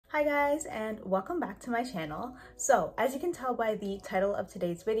Hi guys, and welcome back to my channel. So as you can tell by the title of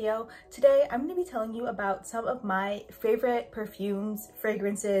today's video, today I'm going to be telling you about some of my favorite perfumes,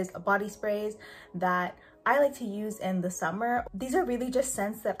 fragrances, body sprays that I like to use in the summer. These are really just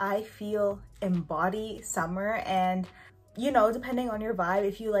scents that I feel embody summer, and you know, depending on your vibe,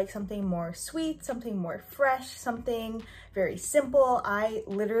 if you like something more sweet, something more fresh, something very simple, I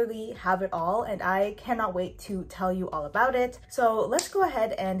literally have it all and I cannot wait to tell you all about it. So let's go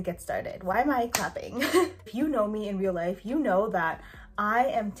ahead and get started. Why am I clapping? If you know me in real life, you know that I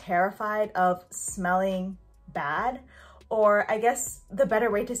am terrified of smelling bad. Or I guess the better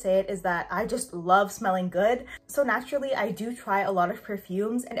way to say it is that I just love smelling good. So naturally, I do try a lot of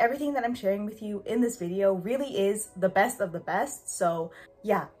perfumes, and everything that I'm sharing with you in this video really is the best of the best. So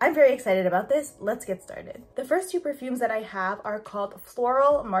yeah, I'm very excited about this. Let's get started. The first two perfumes that I have are called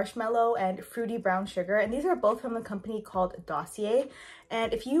Floral, Marshmallow, and Fruity Brown Sugar. And these are both from a company called Dossier.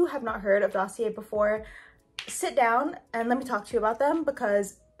 And if you have not heard of Dossier before, sit down and let me talk to you about them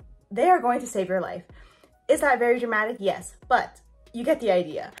because they are going to save your life. Is that very dramatic? Yes, but you get the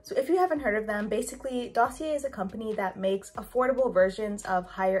idea. So if you haven't heard of them, basically Dossier is a company that makes affordable versions of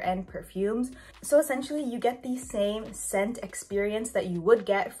higher end perfumes. So essentially you get the same scent experience that you would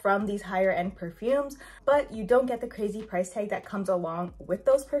get from these higher end perfumes, but you don't get the crazy price tag that comes along with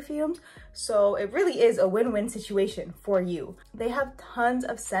those perfumes. So it really is a win-win situation for you. They have tons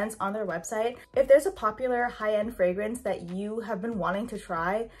of scents on their website. If there's a popular high-end fragrance that you have been wanting to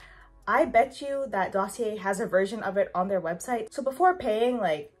try, I bet you that Dossier has a version of it on their website. So before paying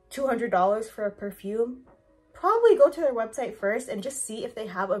like $200 for a perfume, probably go to their website first and just see if they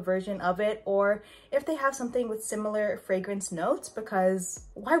have a version of it or if they have something with similar fragrance notes, because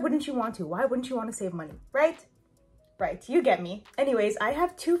why wouldn't you want to? Why wouldn't you want to save money, right? Right, you get me. Anyways, I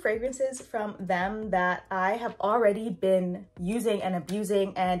have two fragrances from them that I have already been using and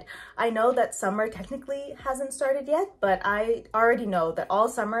abusing, and I know that summer technically hasn't started yet, but I already know that all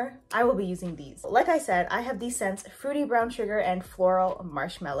summer I will be using these. Like I said, I have these scents, Fruity Brown Sugar and Floral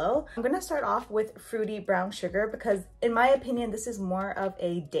Marshmallow. I'm gonna start off with Fruity Brown Sugar because in my opinion, this is more of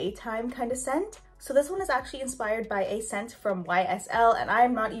a daytime kind of scent. So this one is actually inspired by a scent from YSL, and I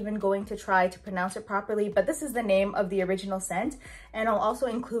am not even going to try to pronounce it properly, but this is the name of the original scent, and I'll also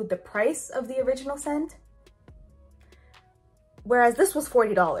include the price of the original scent, whereas this was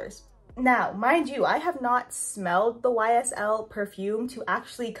 $40. Now, mind you, I have not smelled the YSL perfume to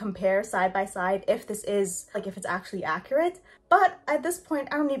actually compare side by side if this is, like, if it's actually accurate, but at this point,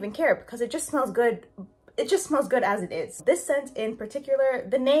 I don't even care because it just smells good. It just smells good as it is. This scent in particular,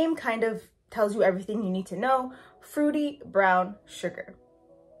 the name kind of tells you everything you need to know. Fruity Brown Sugar.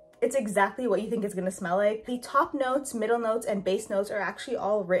 It's exactly what you think it's gonna smell like. The top notes, middle notes, and base notes are actually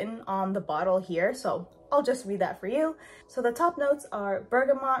all written on the bottle here, so I'll just read that for you. So the top notes are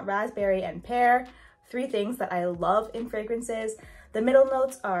bergamot, raspberry, and pear, three things that I love in fragrances. The middle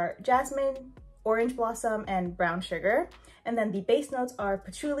notes are jasmine, orange blossom, and brown sugar. And then the base notes are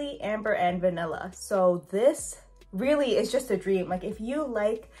patchouli, amber, and vanilla. So this really is just a dream. Like if you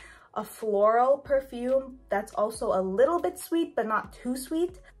like a floral perfume that's also a little bit sweet but not too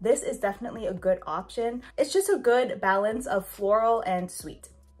sweet, this is definitely a good option. It's just a good balance of floral and sweet.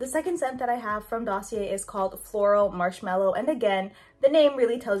 The second scent that I have from Dossier is called Floral Marshmallow, and again, the name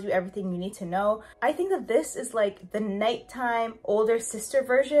really tells you everything you need to know. I think that this is like the nighttime older sister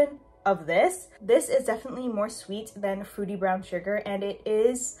version of this. This is definitely more sweet than Fruity Brown Sugar, and it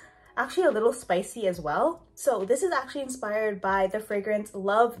is actually a little spicy as well. So this is actually inspired by the fragrance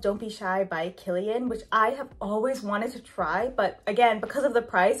Love Don't Be Shy by Kilian, which I have always wanted to try, but again, because of the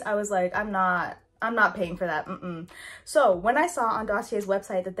price, I was like, I'm not paying for that. So when I saw on Dossier's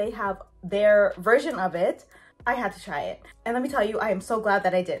website that they have their version of it, I had to try it. And let me tell you, I am so glad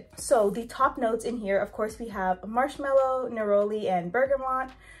that I did. So the top notes in here, of course, we have marshmallow, neroli, and bergamot.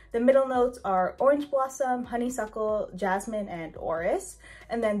 The middle notes are orange blossom, honeysuckle, jasmine, and orris.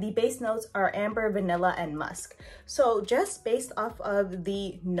 And then the base notes are amber, vanilla, and musk. So just based off of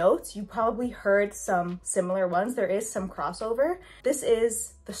the notes, you probably heard some similar ones. There is some crossover. This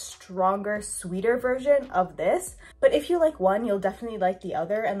is the stronger, sweeter version of this. But if you like one, you'll definitely like the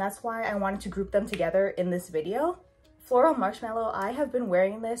other. And that's why I wanted to group them together in this video. Floral Marshmallow, I have been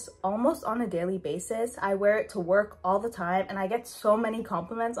wearing this almost on a daily basis. I wear it to work all the time and I get so many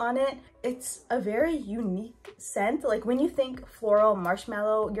compliments on it. It's a very unique scent. Like when you think Floral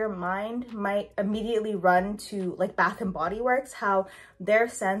Marshmallow, your mind might immediately run to like Bath and Body Works, how their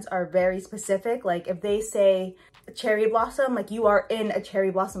scents are very specific. Like if they say cherry blossom, like you are in a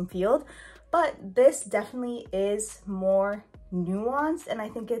cherry blossom field. But this definitely is more nuanced, and I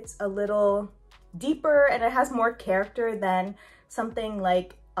think it's a little deeper and it has more character than something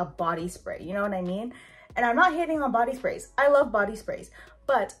like a body spray, you know what I mean? And I'm not hating on body sprays. I love body sprays,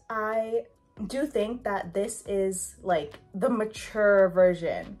 but I do think that this is like the mature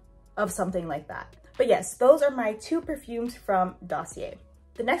version of something like that. But yes, those are my two perfumes from Dossier.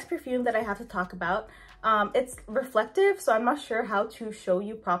 The next perfume that I have to talk about, it's reflective, so I'm not sure how to show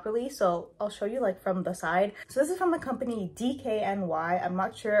you properly, so I'll show you like from the side. So this is from the company DKNY. I'm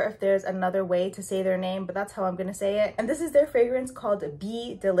not sure if there's another way to say their name, but that's how I'm gonna say it. And this is their fragrance called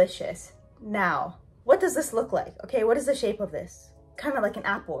Be Delicious. Now, what does this look like? Okay, what is the shape of this? Kind of like an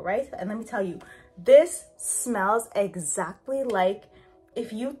apple, right? And let me tell you, this smells exactly like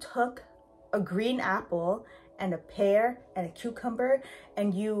if you took a green apple and a pear and a cucumber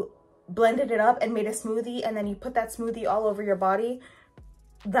and you blended it up and made a smoothie, and then you put that smoothie all over your body.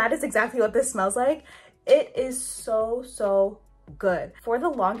 That is exactly what this smells like. It is so, so good. For the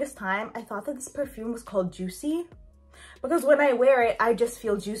longest time, I thought that this perfume was called Juicy, because when I wear it, I just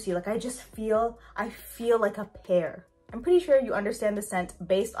feel juicy. Like I feel like a pear. I'm pretty sure you understand the scent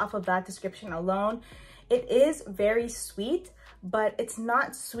based off of that description alone. It is very sweet, but it's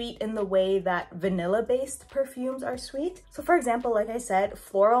not sweet in the way that vanilla-based perfumes are sweet. So for example, like I said,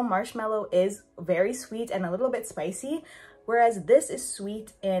 Floral Marshmallow is very sweet and a little bit spicy, whereas this is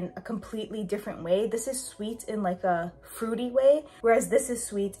sweet in a completely different way. This is sweet in like a fruity way, whereas this is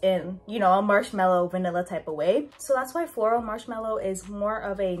sweet in, you know, a marshmallow vanilla type of way. So that's why Floral Marshmallow is more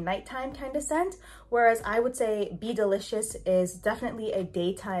of a nighttime kind of scent, whereas I would say Be Delicious is definitely a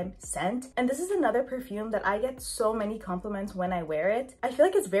daytime scent. And this is another perfume that I get so many compliments when I wear it. I feel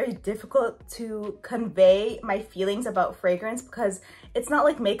like it's very difficult to convey my feelings about fragrance because it's not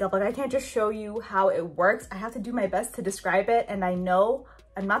like makeup. Like I can't just show you how it works. I have to do my best to describe it, and I know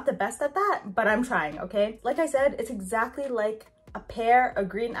I'm not the best at that, but I'm trying, okay? Like I said, it's exactly like a pear, a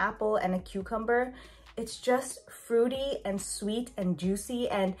green apple, and a cucumber. It's just fruity and sweet and juicy,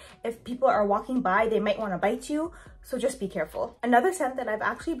 and if people are walking by, they might want to bite you, so just be careful. Another scent that I've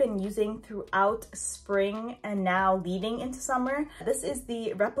actually been using throughout spring and now leading into summer, this is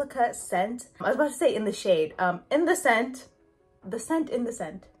the Replica scent. I was about to say in the shade, in the scent.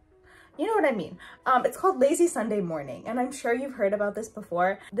 You know what I mean. It's called Lazy Sunday Morning, and I'm sure you've heard about this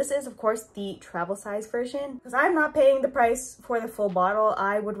before. This is, of course, the travel size version. Because I'm not paying the price for the full bottle,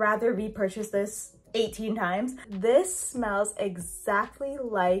 I would rather repurchase this 18 times. This smells exactly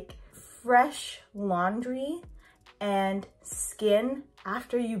like fresh laundry and skin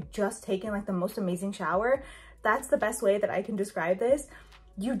after you've just taken like the most amazing shower. That's the best way that I can describe this.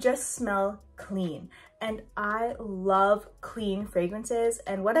 You just smell clean. And I love clean fragrances.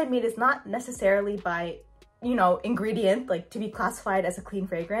 And what I mean is not necessarily by, you know, ingredient, like to be classified as a clean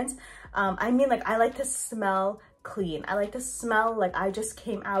fragrance. I mean, like I like to smell clean. I like to smell like I just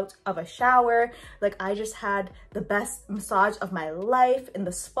came out of a shower, like I just had the best massage of my life in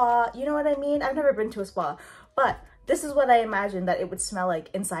the spa. You know what I mean? I've never been to a spa, but this is what I imagine that it would smell like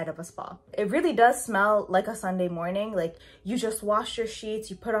inside of a spa. It really does smell like a Sunday morning. Like you just wash your sheets,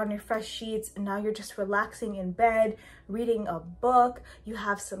 you put on your fresh sheets, and now you're just relaxing in bed, reading a book, you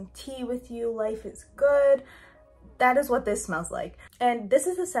have some tea with you, life is good. That is what this smells like. And this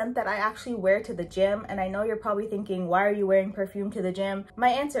is the scent that I actually wear to the gym. And I know you're probably thinking, why are you wearing perfume to the gym? My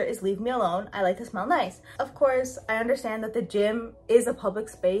answer is leave me alone. I like to smell nice. Of course, I understand that the gym is a public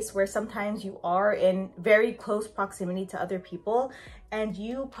space where sometimes you are in very close proximity to other people, and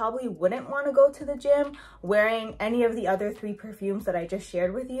you probably wouldn't want to go to the gym wearing any of the other 3 perfumes that I just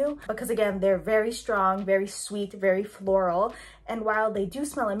shared with you, because again, they're very strong, very sweet, very floral. And while they do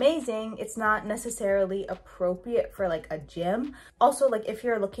smell amazing, it's not necessarily appropriate for like a gym. Also, like if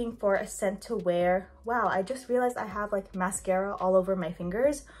you're looking for a scent to wear, wow, I just realized I have like mascara all over my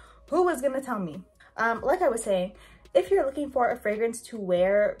fingers. Who was gonna tell me? Like I was saying, if you're looking for a fragrance to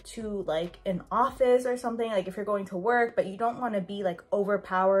wear to like an office or something, like if you're going to work, but you don't want to be like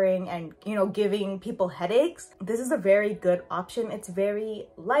overpowering and, you know, giving people headaches, this is a very good option. It's very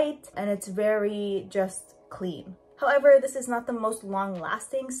light and it's very just clean. However, this is not the most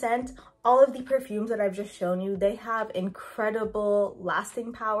long-lasting scent. All of the perfumes that I've just shown you, they have incredible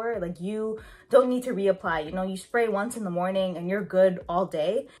lasting power. Like you don't need to reapply, you know, you spray once in the morning and you're good all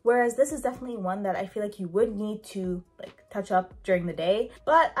day. Whereas this is definitely one that I feel like you would need to like touch up during the day.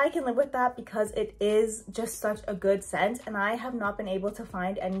 But I can live with that because it is just such a good scent, and I have not been able to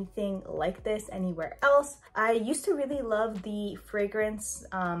find anything like this anywhere else. I used to really love the fragrance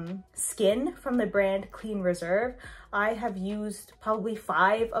Skin from the brand Clean Reserve. I have used probably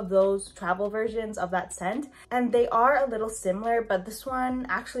 5 of those travel versions of that scent, and they are a little similar, but this one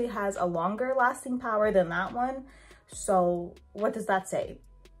actually has a longer lasting power than that one. So what does that say?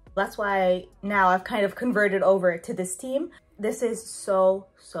 That's why now I've kind of converted over to this team. This is so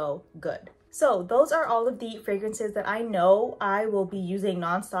good. So those are all of the fragrances that I know I will be using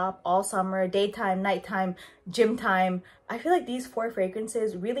nonstop all summer, daytime, nighttime, gym time. I feel like these 4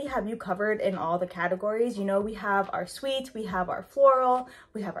 fragrances really have you covered in all the categories. You know, we have our sweets, we have our floral,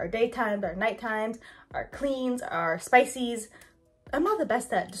 we have our daytimes, our nighttimes, our cleans, our spices. I'm not the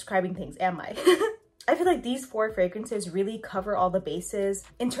best at describing things, am I? I feel like these 4 fragrances really cover all the bases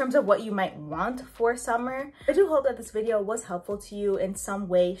in terms of what you might want for summer. I do hope that this video was helpful to you in some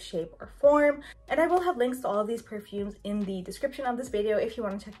way, shape, or form. And I will have links to all of these perfumes in the description of this video. If you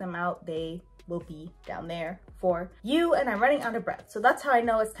want to check them out, they will be down there for you. And I'm running out of breath, so that's how I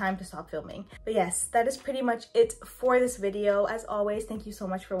know it's time to stop filming. But yes, that is pretty much it for this video. As always, thank you so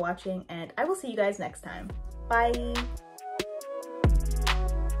much for watching, and I will see you guys next time. Bye!